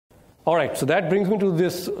All right, so that brings me to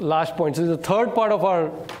this last point. So this is the third part of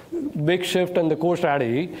our big shift and the core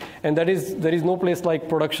strategy, and that is there is no place like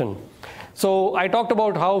production. So I talked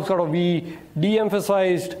about how sort of we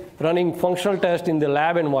de-emphasized running functional tests in the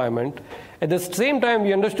lab environment. At the same time,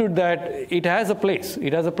 we understood that it has a place.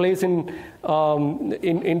 It has a place in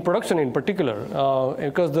production in particular,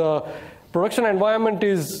 because the production environment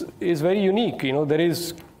is very unique. There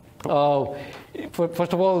is,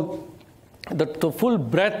 first of all, the full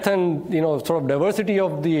breadth and sort of diversity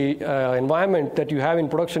of the environment that you have in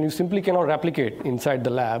production, you simply cannot replicate inside the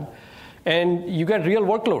lab. And you get real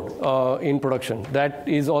workload in production. That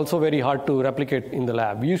is also very hard to replicate in the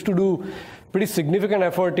lab. We used to do pretty significant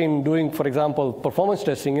effort in doing, for example, performance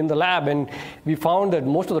testing in the lab, and we found that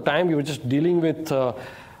most of the time we were just dealing with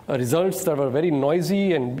results that were very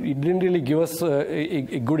noisy, and it didn't really give us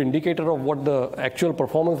a good indicator of what the actual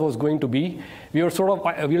performance was going to be. We were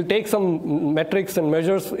we'll take some metrics and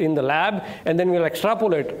measures in the lab, and then we'll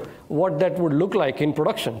extrapolate what that would look like in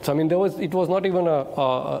production. So I mean, it was not even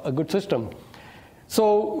a good system.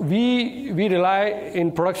 So we rely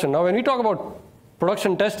in production. Now, when we talk about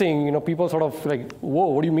production testing, people sort of like, whoa,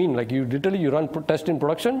 what do you mean? Like you run test in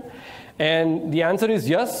production? And the answer is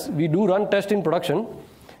yes, we do run test in production.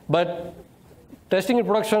 But testing in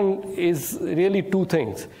production is really two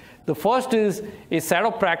things. The first is a set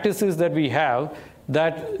of practices that we have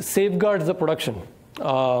that safeguards the production.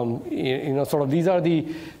 Sort of these are the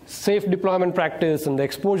safe deployment practice and the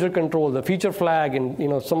exposure control, the feature flag,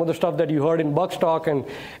 and some of the stuff that you heard in Buck's talk, and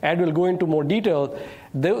Ed will go into more detail.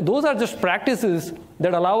 Those are just practices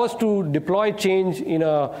that allow us to deploy change in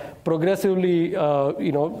a progressively,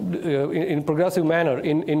 in progressive manner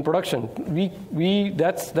in production.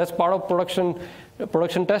 That's part of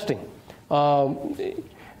production testing.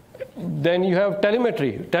 Then you have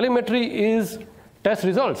telemetry. Telemetry is test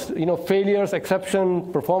results, failures,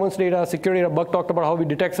 exception, performance data, security data. Buck talked about how we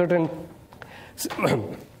detect certain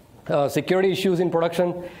security issues in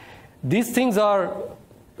production. These things are,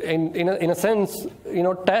 in a sense,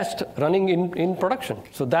 test running in production.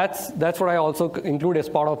 So that's what I also include as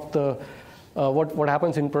part of the what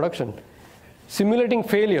happens in production. Simulating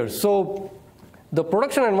failures. So the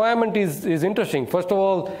production environment is interesting. First of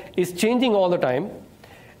all, it's changing all the time.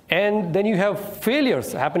 And then you have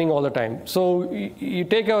failures happening all the time. So you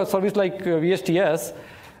take a service like VSTS,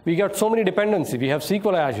 we got so many dependencies. We have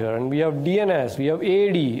SQL Azure, and we have DNS, we have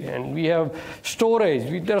AD, and we have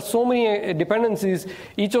storage. There are so many dependencies.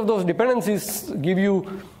 Each of those dependencies give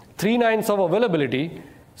you 3 nines of availability.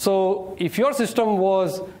 So if your system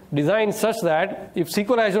was designed such that if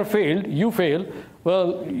SQL Azure failed, you fail,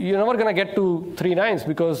 well, you're never going to get to 3 nines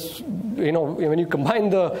because when you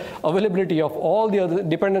combine the availability of all the other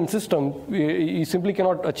dependent systems, you simply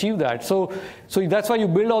cannot achieve that. So that's why you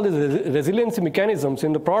build all these resiliency mechanisms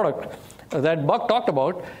in the product that Buck talked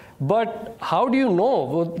about. But how do you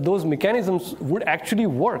know those mechanisms would actually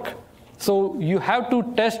work? So you have to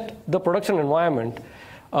test the production environment.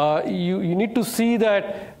 You need to see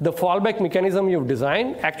that the fallback mechanism you've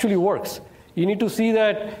designed actually works. You need to see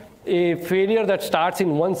that a failure that starts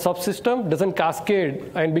in one subsystem doesn't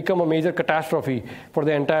cascade and become a major catastrophe for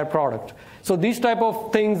the entire product. So these type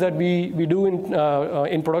of things that we do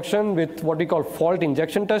in production with what we call fault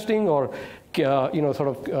injection testing or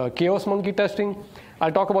chaos monkey testing.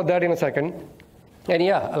 I'll talk about that in a second. And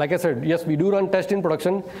yeah, like I said, yes, we do run tests in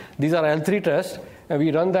production. These are L3 tests, and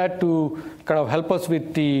we run that to kind of help us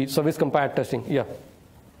with the service compared testing. Yeah.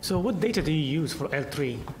 So what data do you use for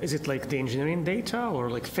L3? Is it like the engineering data or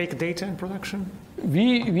like fake data in production?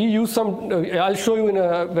 We use some, I'll show you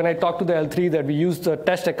when I talk to the L3 that we use the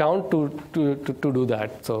test account to do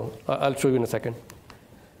that. So I'll show you in a second.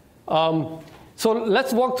 So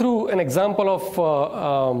let's walk through an example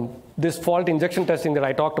of this fault injection testing that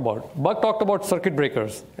I talked about. Buck talked about circuit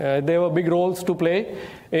breakers. They have big roles to play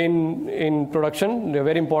in production. They're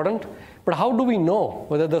very important. But how do we know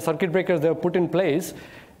whether the circuit breakers they have put in place,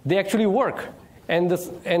 they actually work? And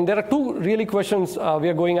there are two really questions we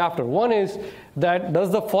are going after. One is that does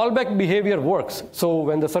the fallback behavior works? So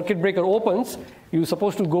when the circuit breaker opens, you're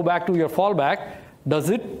supposed to go back to your fallback.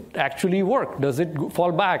 Does it actually work? Does it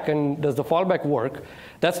fall back, and does the fallback work?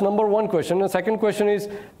 That's number one question. The second question is,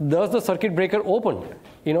 does the circuit breaker open?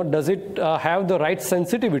 Does it have the right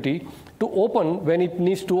sensitivity to open when it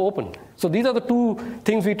needs to open? So these are the two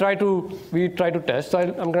things we try to test. So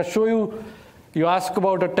I'm going to show you You ask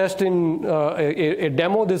about a test in a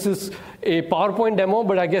demo. This is a PowerPoint demo,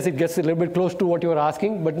 but I guess it gets a little bit close to what you were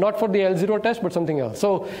asking, but not for the L0 test, but something else.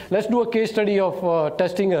 So let's do a case study of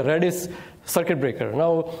testing a Redis circuit breaker.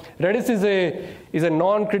 Now, Redis is a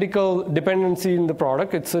non-critical dependency in the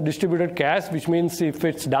product. It's a distributed cache, which means if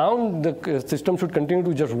it's down, the system should continue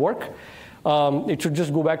to just work. It should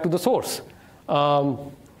just go back to the source.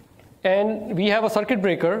 And we have a circuit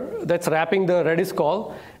breaker that's wrapping the Redis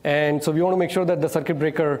call. And so we want to make sure that the circuit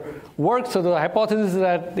breaker works. So the hypothesis is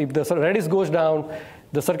that if the Redis goes down,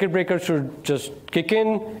 the circuit breaker should just kick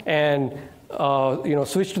in and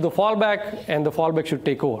switch to the fallback, and the fallback should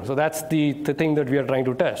take over. So that's the thing that we are trying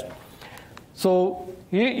to test. So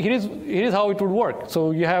here is how it would work. So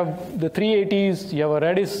you have the 380s, you have a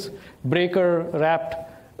Redis breaker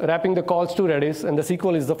wrapping the calls to Redis, and the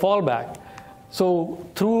SQL is the fallback. So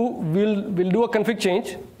we'll do a config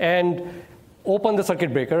change and open the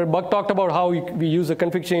circuit breaker. Buck talked about how we use a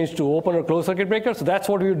config change to open or close circuit breaker. So that's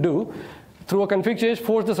what we would do. Through a config change,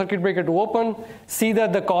 force the circuit breaker to open, see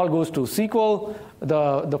that the call goes to SQL,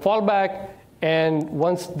 the fallback, and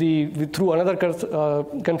once through another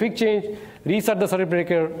config change, reset the circuit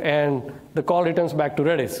breaker, and the call returns back to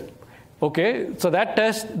Redis. Okay, so that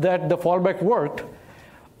tests that the fallback worked,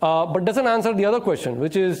 but doesn't answer the other question,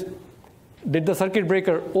 which is, did the circuit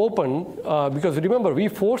breaker open? Because remember, we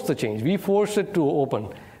forced the change. We forced it to open.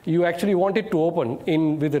 You actually want it to open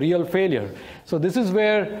with a real failure. So this is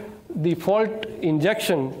where the fault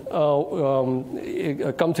injection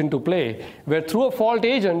comes into play, where through a fault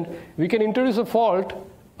agent, we can introduce a fault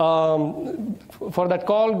for that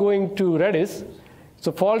call going to Redis.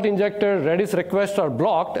 So fault injector, Redis requests are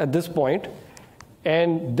blocked at this point,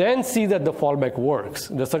 and then see that the fallback works.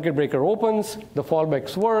 The circuit breaker opens, the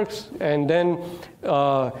fallback works, and then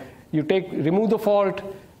you remove the fault.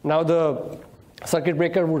 Now the circuit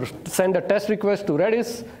breaker would send a test request to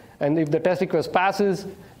Redis, and if the test request passes,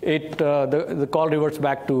 the call reverts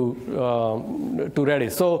back to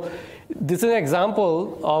Redis. So this is an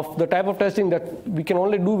example of the type of testing that we can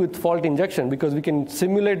only do with fault injection, because we can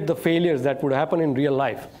simulate the failures that would happen in real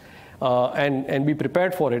life and be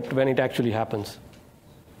prepared for it when it actually happens.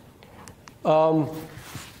 So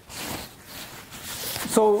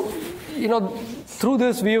through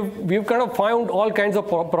this, we've kind of found all kinds of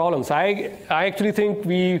problems. I actually think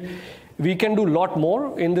we can do a lot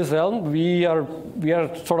more in this realm. We are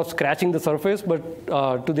sort of scratching the surface, but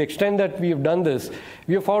to the extent that we have done this,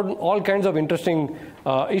 we have found all kinds of interesting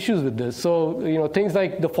issues with this. So things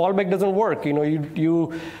like the fallback doesn't work.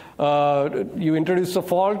 You introduce a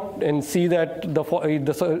fault and see that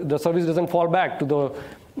the service doesn't fall back to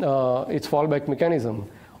its fallback mechanism.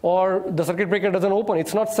 Or the circuit breaker doesn't open.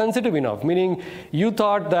 It's not sensitive enough, meaning you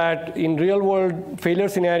thought that in real world failure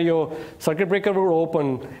scenario, circuit breaker will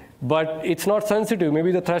open, but it's not sensitive.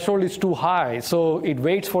 Maybe the threshold is too high, so it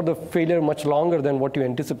waits for the failure much longer than what you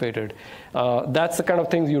anticipated. That's the kind of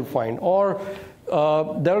things you'll find. Or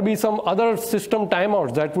there will be some other system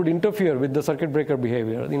timeouts that would interfere with the circuit breaker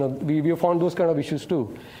behavior. We have found those kind of issues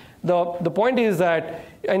too. The point is that,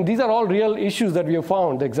 and these are all real issues that we have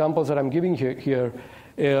found, the examples that I'm giving here,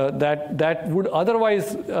 that would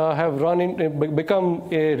otherwise have become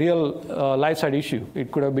a real life-side issue.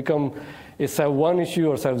 It could have become a SAV1 issue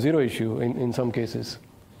or SAV0 issue in some cases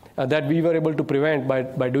that we were able to prevent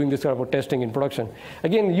by doing this type of testing in production.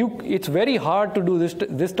 Again, it's very hard to do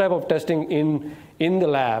this type of testing in the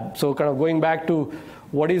lab. So kind of going back to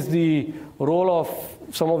what is the role of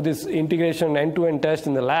some of this integration end-to-end test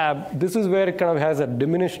in the lab, this is where it kind of has a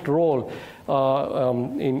diminished role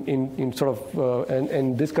in sort of,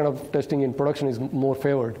 and this kind of testing in production is more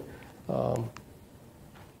favored.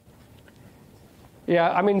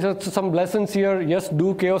 Yeah, I mean, some lessons here. Yes,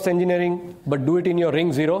 do chaos engineering, but do it in your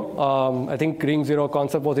ring zero. I think ring zero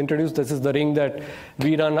concept was introduced. This is the ring that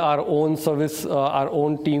we run our own service, our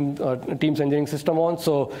own team's engineering system on.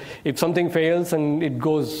 So if something fails and it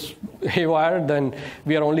goes haywire, then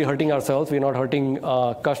we are only hurting ourselves. We're not hurting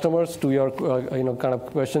customers. To your kind of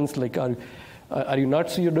questions like, are you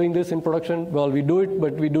nuts? You're doing this in production? Well, we do it,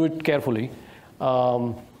 but we do it carefully.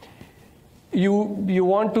 You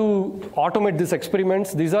want to automate these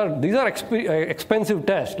experiments. These are expensive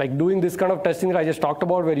tests, like doing this kind of testing that I just talked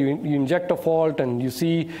about, where you inject a fault and you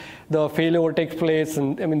see the failover takes place.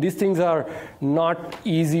 And I mean, these things are not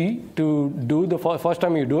easy to do the first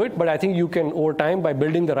time you do it, but I think you can, over time, by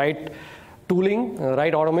building the right tooling,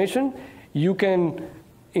 right automation, you can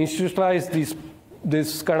institutionalize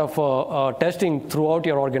this kind of testing throughout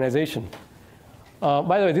your organization.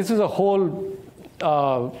 By the way, this is a whole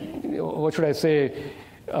what should I say,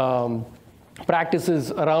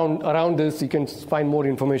 practices around this. You can find more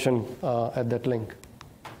information at that link.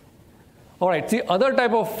 All right, the other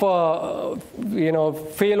type of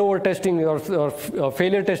failover testing or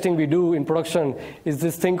failure testing we do in production is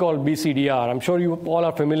this thing called BCDR. I'm sure you all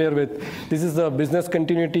are familiar with. This is the business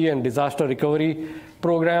continuity and disaster recovery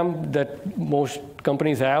program that most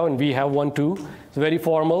companies have, and we have one too. It's very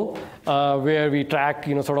formal, where we track,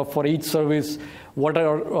 sort of for each service, what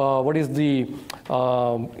is the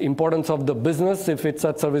importance of the business if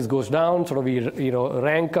that service goes down. Sort of we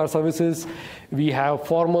rank our services. We have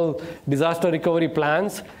formal disaster recovery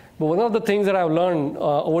plans. But one of the things that I've learned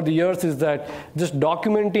over the years is that just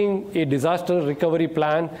documenting a disaster recovery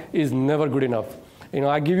plan is never good enough.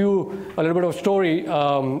 I give you a little bit of story.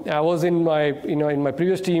 I was in my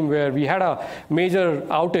previous team where we had a major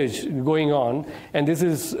outage going on, and this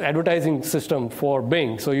is advertising system for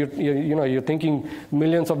Bing. So you're thinking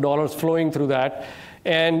millions of dollars flowing through that,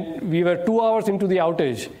 and we were 2 hours into the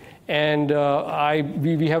outage, and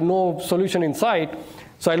we have no solution in sight.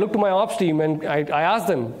 So I looked to my ops team and I asked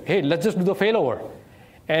them, "Hey, let's just do the failover."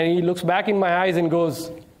 And he looks back in my eyes and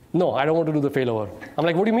goes, "No, I don't want to do the failover." I'm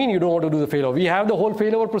like, "What do you mean you don't want to do the failover? We have the whole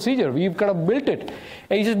failover procedure. We've kind of built it."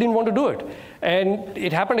 And he just didn't want to do it. And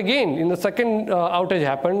it happened again. In the second outage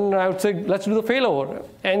happened, I would say, "Let's do the failover."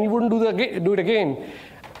 And he wouldn't do it again.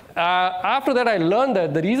 After that, I learned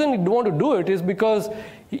that the reason he didn't want to do it is because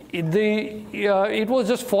it was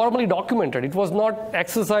just formally documented. It was not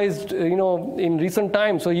exercised, in recent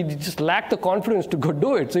times. So he just lacked the confidence to go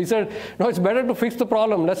do it. So he said, "No, it's better to fix the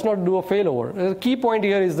problem. Let's not do a failover." The key point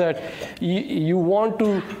here is that you want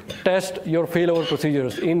to test your failover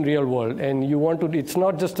procedures in real world, and you want to. It's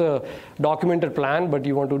not just a documented plan, but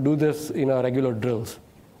you want to do this in our regular drills.